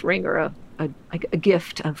an offering or a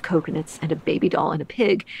gift of coconuts and a baby doll and a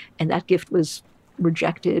pig, and that gift was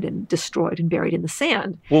rejected and destroyed and buried in the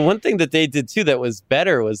sand. Well, one thing that they did too that was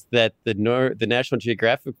better was that the National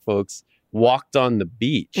Geographic folks walked on the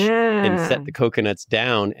beach and set the coconuts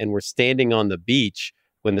down and were standing on the beach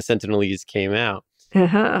when the Sentinelese came out.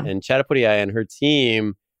 And Chattopadhyay and her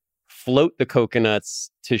team float the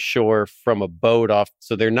coconuts to shore from a boat off,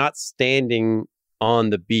 so they're not standing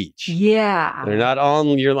on the beach. Yeah. They're not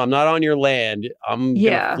on I'm not on your land. I'm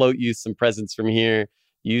gonna float you some presents from here.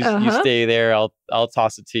 You stay there. I'll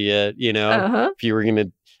toss it to you. If you were gonna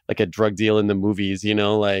like a drug deal in the movies,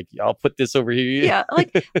 like I'll put this over here. Yeah,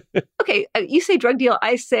 like okay, you say drug deal.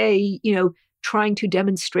 I say trying to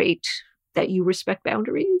demonstrate that you respect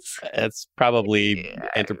boundaries. That's probably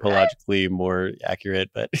anthropologically more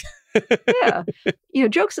accurate, but yeah,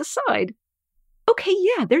 jokes aside, okay,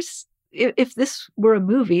 yeah. If this were a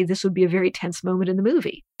movie, this would be a very tense moment in the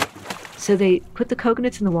movie. So they put the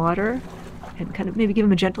coconuts in the water and kind of maybe give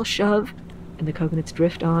them a gentle shove, and the coconuts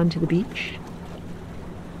drift on to the beach.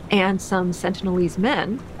 And some Sentinelese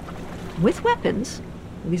men with weapons,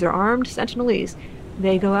 these are armed Sentinelese,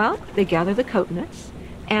 they go out, they gather the coconuts,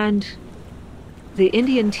 and the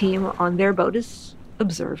Indian team on their boat is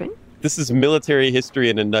observing. This is military history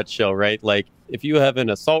in a nutshell, right? Like, if you have an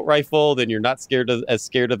assault rifle, then you're not as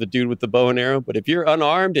scared of the dude with the bow and arrow. But if you're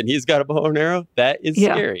unarmed and he's got a bow and arrow, that is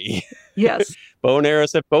scary. Yes. Bow and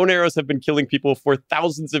arrows have been killing people for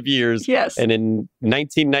thousands of years. Yes. And in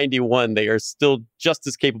 1991, they are still just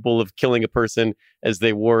as capable of killing a person as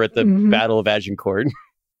they were at the Battle of Agincourt.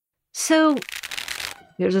 So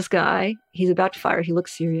there's this guy. He's about to fire. He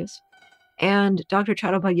looks serious. And Dr.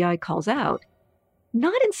 Chattopadhyay calls out,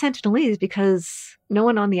 not in Sentinelese, because no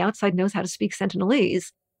one on the outside knows how to speak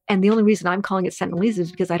Sentinelese. And the only reason I'm calling it Sentinelese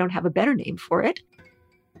is because I don't have a better name for it.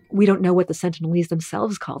 We don't know what the Sentinelese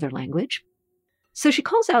themselves call their language. So she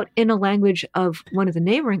calls out in a language of one of the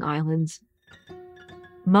neighboring islands,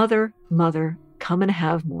 "Mother, mother, come and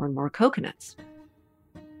have more and more coconuts."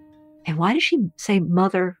 And why does she say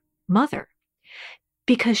mother, mother?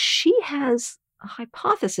 Because she has a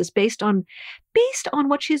hypothesis based on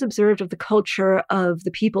what she's observed of the culture of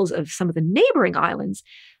the peoples of some of the neighboring islands,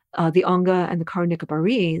 the Onga and the Kar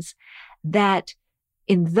Nicobarese, that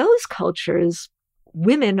in those cultures,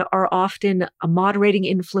 women are often a moderating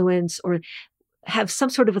influence or have some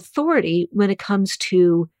sort of authority when it comes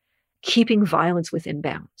to keeping violence within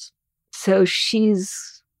bounds. So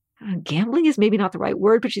she's, gambling is maybe not the right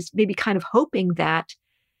word, but she's maybe kind of hoping that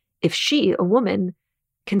if she, a woman,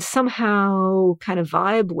 can somehow kind of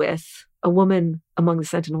vibe with a woman among the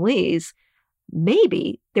Sentinelese,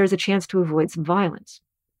 maybe there's a chance to avoid some violence.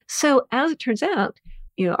 So as it turns out,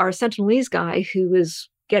 our Sentinelese guy who is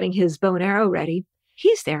getting his bow and arrow ready,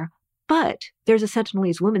 he's there, but there's a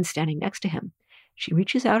Sentinelese woman standing next to him. She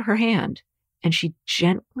reaches out her hand and she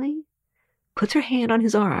gently puts her hand on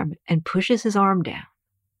his arm and pushes his arm down.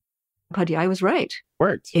 Padhyay was right.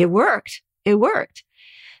 It worked.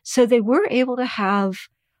 So they were able to have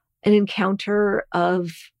an encounter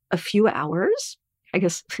of a few hours. I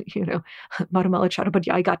guess, Madhumala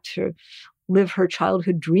Chattopadhyay got to live her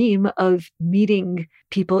childhood dream of meeting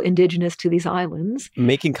people indigenous to these islands.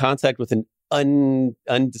 Making contact with an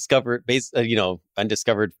undiscovered,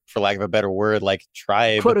 undiscovered, for lack of a better word, like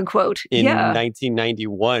tribe, quote unquote, in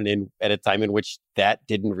 1991, and at a time in which that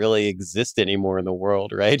didn't really exist anymore in the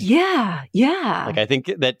world, right? Yeah. Like, I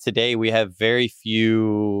think that today we have very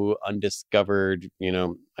few undiscovered,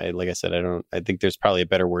 I think there's probably a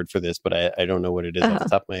better word for this, but I don't know what it is off the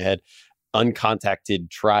top of my head. uncontacted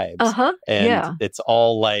tribes. And yeah. it's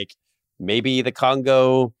all like maybe the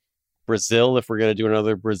Congo, Brazil, if we're going to do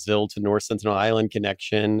another Brazil to North Sentinel Island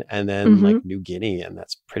connection, and then like New Guinea. And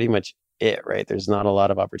that's pretty much it, right? There's not a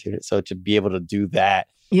lot of opportunity. So to be able to do that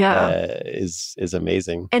is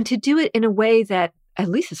amazing. And to do it in a way that, at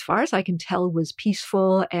least as far as I can tell, was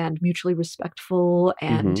peaceful and mutually respectful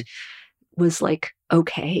and was like,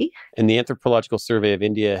 okay. And the Anthropological Survey of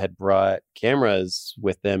India had brought cameras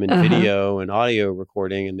with them and video and audio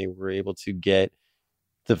recording, and they were able to get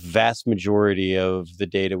the vast majority of the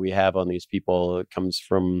data we have on these people. It comes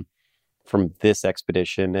from this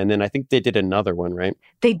expedition. And then I think they did another one, right?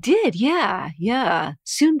 They did, yeah.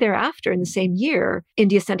 Soon thereafter, in the same year,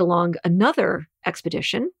 India sent along another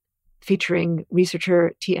expedition featuring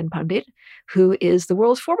researcher T.N. Pandit, who is the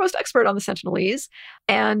world's foremost expert on the Sentinelese.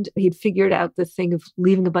 And he'd figured out the thing of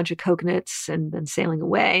leaving a bunch of coconuts and then sailing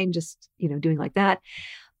away and just, doing like that.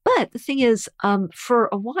 But the thing is, for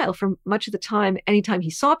a while, for much of the time, anytime he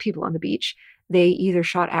saw people on the beach, they either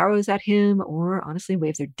shot arrows at him or honestly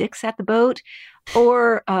waved their dicks at the boat.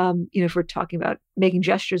 Or, if we're talking about making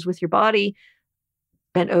gestures with your body,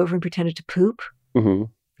 bent over and pretended to poop.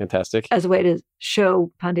 Fantastic. As a way to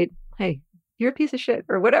show Pandit, hey, you're a piece of shit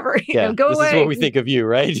or whatever. Go away. This is what we think of you,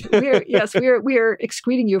 right? we are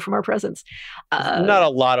excreting you from our presence. Not a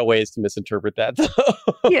lot of ways to misinterpret that,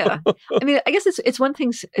 though. Yeah, I mean, I guess it's one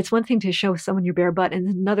thing. It's one thing to show someone your bare butt, and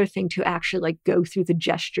another thing to actually like go through the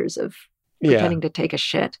gestures of pretending to take a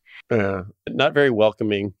shit. Not very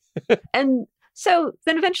welcoming. And so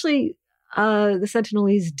then eventually, the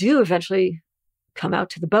Sentinelese do eventually come out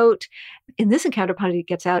to the boat. In this encounter, Pandit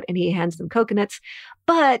gets out and he hands them coconuts.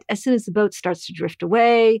 But as soon as the boat starts to drift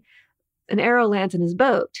away, an arrow lands in his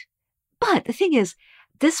boat. But the thing is,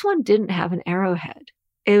 this one didn't have an arrowhead.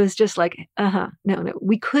 It was just like, no,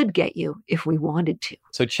 we could get you if we wanted to.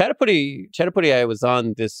 So Chattopadhyay was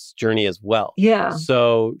on this journey as well. Yeah.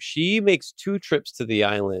 So she makes 2 trips to the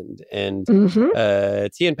island, and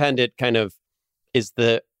T.N. Pandit kind of is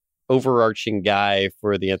the overarching guy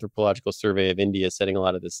for the Anthropological Survey of India, setting a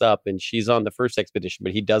lot of this up. And she's on the first expedition,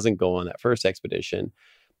 but he doesn't go on that first expedition.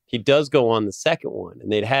 He does go on the second one, and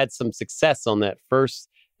they'd had some success on that first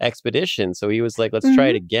expedition. So he was like, let's try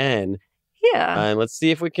it again. Yeah. And let's see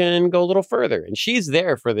if we can go a little further. And she's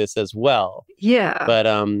there for this as well. Yeah. But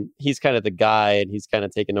he's kind of the guy, and he's kind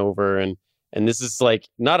of taken over. And this is like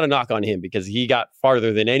not a knock on him, because he got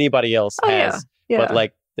farther than anybody else has. Yeah. But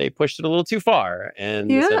like, they pushed it a little too far, and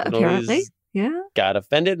apparently. got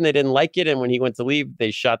offended, and they didn't like it. And when he went to leave, they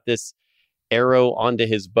shot this arrow onto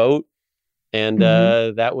his boat, and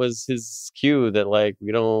that was his cue that like,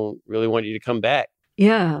 we don't really want you to come back.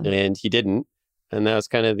 Yeah. And he didn't, and that was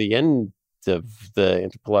kind of the end of the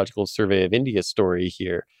Anthropological Survey of India story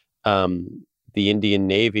here. The Indian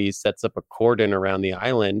Navy sets up a cordon around the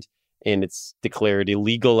island, and it's declared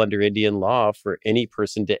illegal under Indian law for any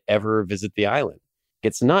person to ever visit the island.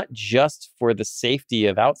 It's not just for the safety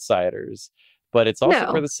of outsiders, but it's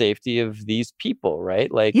also for the safety of these people,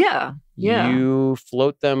 right? Like, you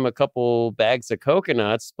float them a couple bags of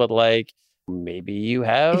coconuts, but like, maybe you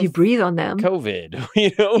have, if you breathe on them, COVID,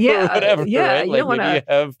 or whatever. Right? You don't want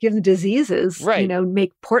to give them diseases, right?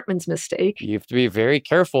 Make Portman's mistake. You have to be very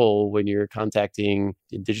careful when you're contacting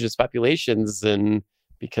indigenous populations, and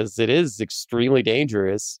because it is extremely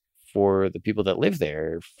dangerous for the people that live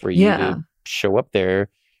there, for you to show up there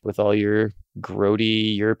with all your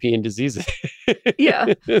grody European diseases.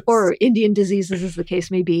 Or Indian diseases, as the case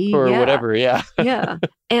may be. Or whatever, yeah.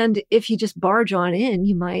 And if you just barge on in,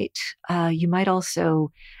 you might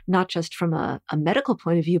also, not just from a medical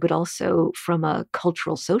point of view, but also from a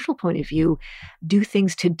cultural, social point of view, do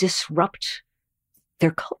things to disrupt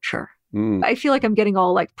their culture. I feel like I'm getting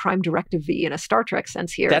all like Prime Directive V in a Star Trek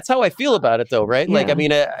sense here. That's how I feel about it, though, right? Like, I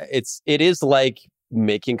mean, it is like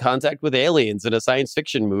making contact with aliens in a science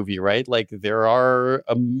fiction movie, right? Like, there are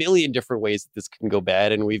a million different ways that this can go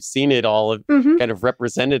bad, and we've seen it all kind of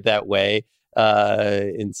represented that way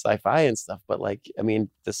in sci-fi and stuff. But like, I mean,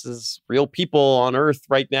 this is real people on Earth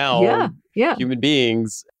right now, human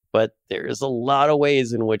beings. But there's a lot of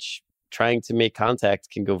ways in which trying to make contact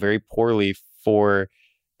can go very poorly for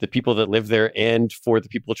the people that live there and for the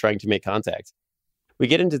people trying to make contact. We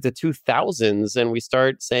get into the 2000s and we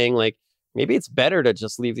start saying like, maybe it's better to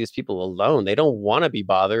just leave these people alone. They don't want to be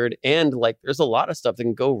bothered. And like, there's a lot of stuff that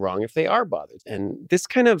can go wrong if they are bothered. And this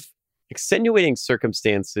kind of extenuating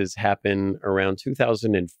circumstances happen around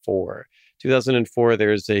 2004. 2004,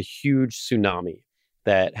 there's a huge tsunami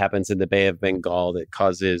that happens in the Bay of Bengal that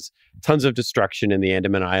causes tons of destruction in the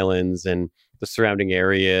Andaman Islands and the surrounding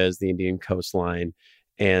areas, the Indian coastline.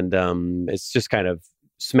 And it's just kind of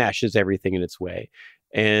smashes everything in its way.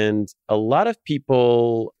 And a lot of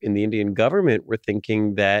people in the Indian government were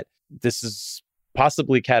thinking that this is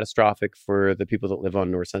possibly catastrophic for the people that live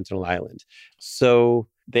on North Sentinel Island. So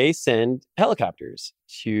they send helicopters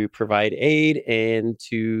to provide aid and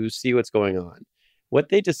to see what's going on. What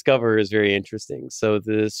they discover is very interesting. So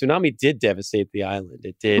the tsunami did devastate the island.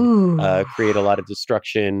 It did create a lot of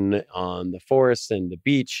destruction on the forest and the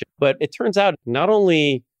beach. But it turns out not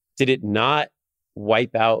only did it not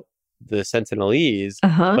wipe out the Sentinelese,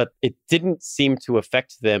 but it didn't seem to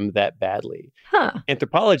affect them that badly.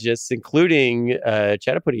 Anthropologists, including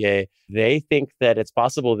Chattopadhyay, they think that it's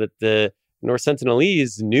possible that the North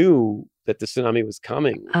Sentinelese knew that the tsunami was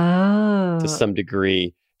coming to some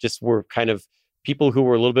degree, just were kind of people who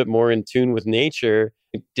were a little bit more in tune with nature.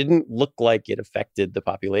 It didn't look like it affected the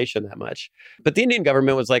population that much. But the Indian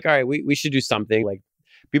government was like, all right, we should do something. Like,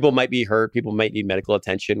 people might be hurt, people might need medical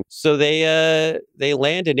attention. So they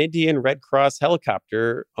land an Indian Red Cross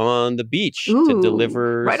helicopter on the beach to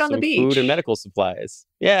deliver some food and medical supplies.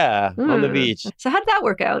 Yeah, on the beach. So how did that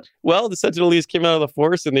work out? Well, the Sentinelese came out of the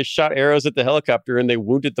forest and they shot arrows at the helicopter and they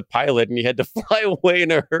wounded the pilot and he had to fly away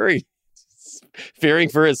in a hurry, fearing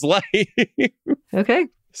for his life. Okay.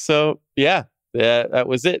 So, yeah, that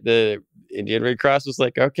was it. The Indian Red Cross was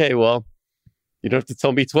like, okay, well, you don't have to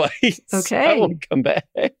tell me twice. Okay. I won't come back.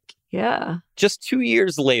 Yeah. Just 2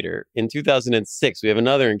 years later, in 2006, we have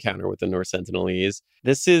another encounter with the North Sentinelese.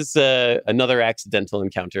 This is another accidental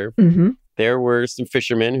encounter. There were some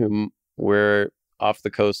fishermen who were off the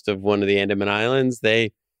coast of one of the Andaman Islands.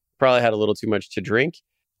 They probably had a little too much to drink.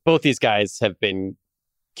 Both these guys have been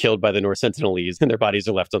killed by the North Sentinelese and their bodies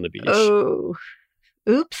are left on the beach. Oh,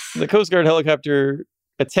 oops. The Coast Guard helicopter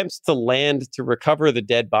attempts to land to recover the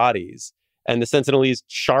dead bodies. And the Sentinelese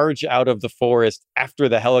charge out of the forest after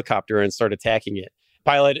the helicopter and start attacking it.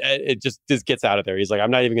 Pilot, it just gets out of there. He's like, I'm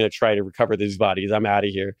not even going to try to recover these bodies. I'm out of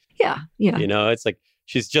here. Yeah. You know, it's like,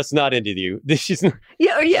 she's just not into you. She's not,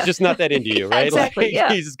 she's just not that into you, right? Exactly.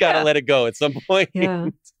 Like, you just got to let it go at some point.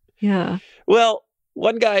 Yeah. Well,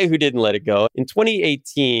 one guy who didn't let it go, in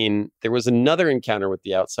 2018, there was another encounter with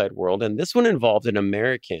the outside world, and this one involved an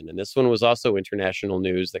American, and this one was also international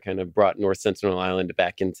news that kind of brought North Sentinel Island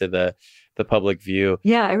back into the public view.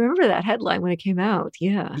 Yeah, I remember that headline when it came out.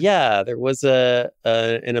 Yeah. Yeah, there was an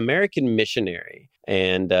American missionary,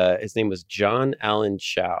 and his name was John Allen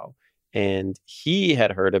Chow, and he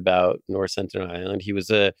had heard about North Sentinel Island. He was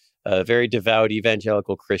a very devout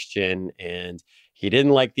evangelical Christian, and he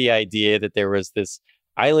didn't like the idea that there was this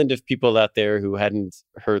island of people out there who hadn't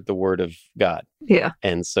heard the word of God. Yeah.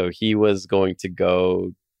 And so he was going to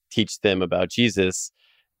go teach them about Jesus.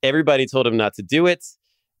 Everybody told him not to do it.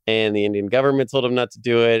 And the Indian government told him not to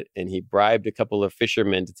do it. And he bribed a couple of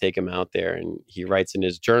fishermen to take him out there. And he writes in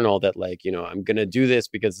his journal that, like, you know, I'm going to do this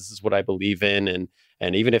because this is what I believe in.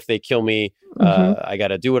 And even if they kill me, I got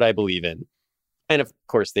to do what I believe in. And of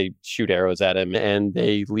course, they shoot arrows at him and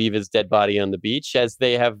they leave his dead body on the beach, as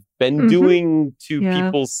they have been doing to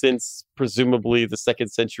people since presumably the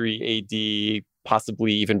 2nd century AD,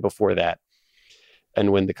 possibly even before that.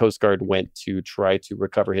 And when the Coast Guard went to try to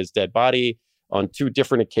recover his dead body, on 2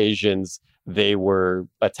 different occasions, they were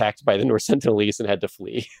attacked by the North Sentinelese and had to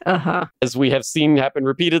flee. As we have seen happen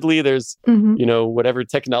repeatedly, there's, you know, whatever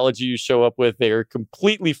technology you show up with, they are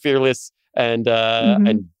completely fearless and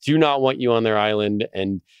do not want you on their island.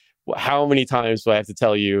 And how many times do I have to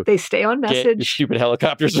tell you? They stay on message. Get your stupid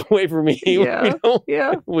helicopters away from me. Yeah.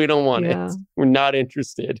 We don't want it. We're not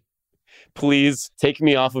interested. Please take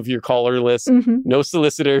me off of your caller list. No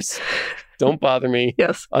solicitors. Don't bother me.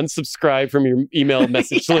 Yes. Unsubscribe from your email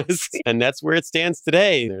message list. And that's where it stands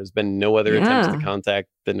today. There's been no other attempts to contact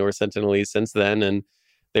the North Sentinelese since then. And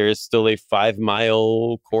there is still a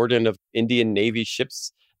 5-mile cordon of Indian Navy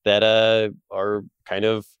ships that are kind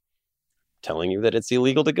of telling you that it's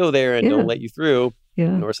illegal to go there and don't let you through.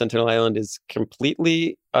 North Sentinel Island is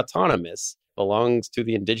completely autonomous, belongs to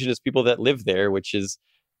the indigenous people that live there, which is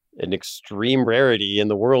an extreme rarity in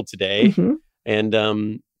the world today.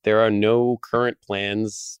 And there are no current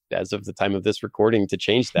plans as of the time of this recording to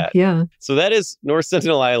change that. So that is North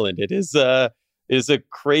Sentinel Island. It is a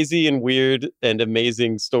crazy and weird and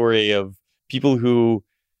amazing story of people who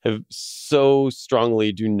have so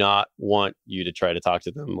strongly do not want you to try to talk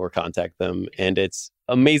to them or contact them. And it's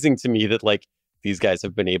amazing to me that, like, these guys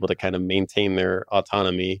have been able to kind of maintain their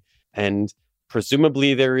autonomy. And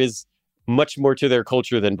presumably there is much more to their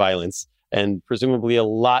culture than violence, and presumably a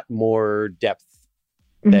lot more depth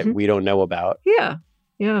that we don't know about. Yeah.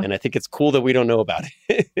 And I think it's cool that we don't know about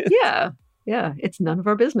it. Yeah. It's none of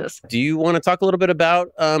our business. Do you want to talk a little bit about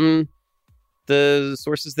the the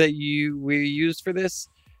sources that we used for this.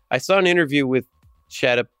 I saw an interview with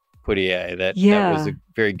Chattaputier that was a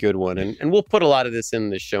very good one. And we'll put a lot of this in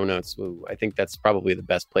the show notes. I think that's probably the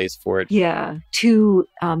best place for it. Yeah. 2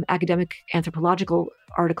 academic anthropological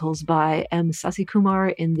articles by M.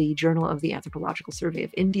 Sasikumar in the Journal of the Anthropological Survey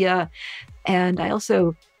of India. And I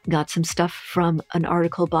also got some stuff from an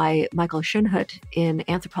article by Michael Schoenhut in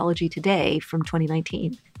Anthropology Today from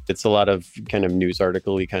 2019. It's a lot of kind of news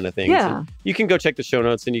article-y kind of things. Yeah. And you can go check the show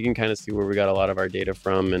notes and you can kind of see where we got a lot of our data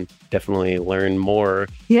from and definitely learn more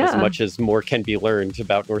as much as more can be learned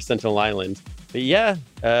about North Sentinel Island. But yeah,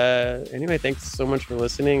 anyway, thanks so much for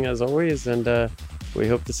listening as always. And we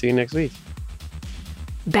hope to see you next week.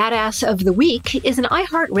 Badass of the Week is an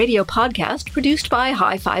iHeartRadio podcast produced by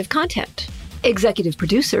High Five Content. Executive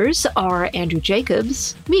producers are Andrew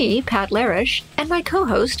Jacobs, me, Pat Larish, and my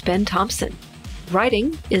co-host, Ben Thompson.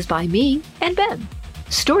 Writing is by me and Ben.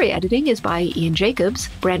 Story editing is by Ian Jacobs,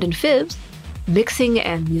 Brandon Phibbs. Mixing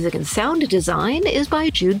and music and sound design is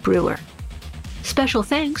by Jude Brewer. Special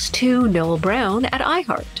thanks to Noel Brown at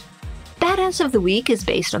iHeart. Badass of the Week is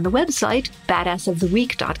based on the website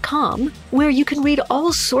badassoftheweek.com, where you can read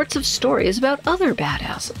all sorts of stories about other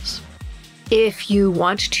badasses. If you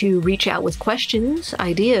want to reach out with questions,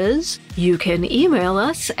 ideas, you can email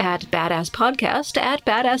us at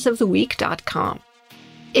badasspodcast@badassoftheweek.com.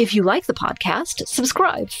 If you like the podcast,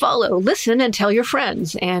 subscribe, follow, listen, and tell your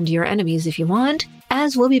friends and your enemies if you want,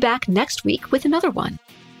 as we'll be back next week with another one.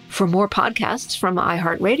 For more podcasts from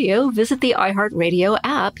iHeartRadio, visit the iHeartRadio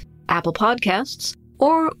app, Apple Podcasts,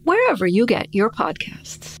 or wherever you get your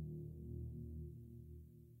podcasts.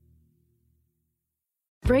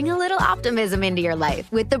 Bring a little optimism into your life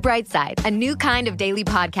with The Bright Side, a new kind of daily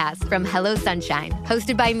podcast from Hello Sunshine,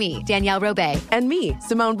 hosted by me, Danielle Robay. And me,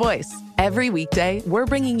 Simone Boyce. Every weekday, we're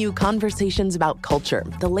bringing you conversations about culture,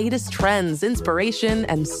 the latest trends, inspiration,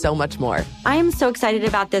 and so much more. I am so excited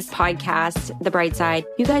about this podcast, The Bright Side.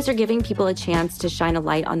 You guys are giving people a chance to shine a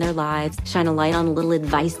light on their lives, shine a light on a little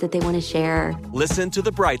advice that they want to share. Listen to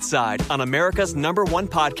The Bright Side on America's #1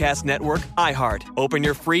 podcast network, iHeart. Open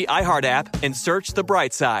your free iHeart app and search The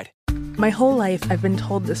Bright Side. My whole life, I've been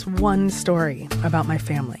told this one story about my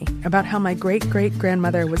family, about how my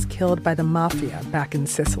great-great-grandmother was killed by the mafia back in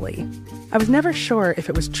Sicily. I was never sure if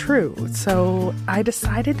it was true, so I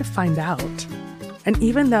decided to find out. And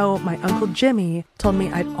even though my Uncle Jimmy told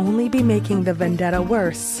me I'd only be making the vendetta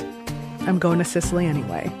worse, I'm going to Sicily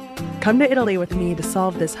anyway. Come to Italy with me to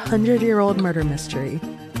solve this 100-year-old murder mystery.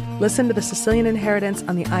 Listen to The Sicilian Inheritance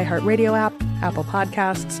on the iHeartRadio app, Apple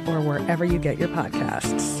Podcasts, or wherever you get your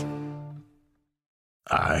podcasts.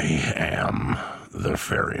 I am the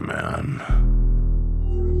ferryman.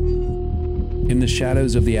 In the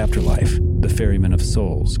shadows of the afterlife, the ferryman of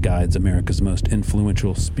souls guides America's most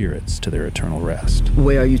influential spirits to their eternal rest.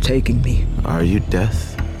 Where are you taking me? Are you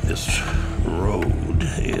death? This road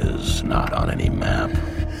is not on any map.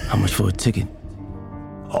 How much for a ticket?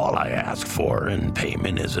 All I ask for in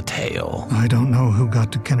payment is a tale. I don't know who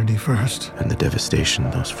got to Kennedy first. And the devastation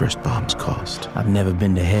those first bombs caused. I've never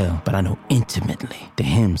been to hell, but I know intimately the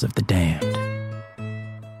hymns of the damned.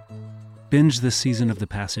 Binge this season of The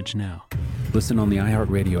Passage now. Listen on the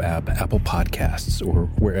iHeartRadio app, Apple Podcasts, or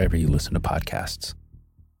wherever you listen to podcasts.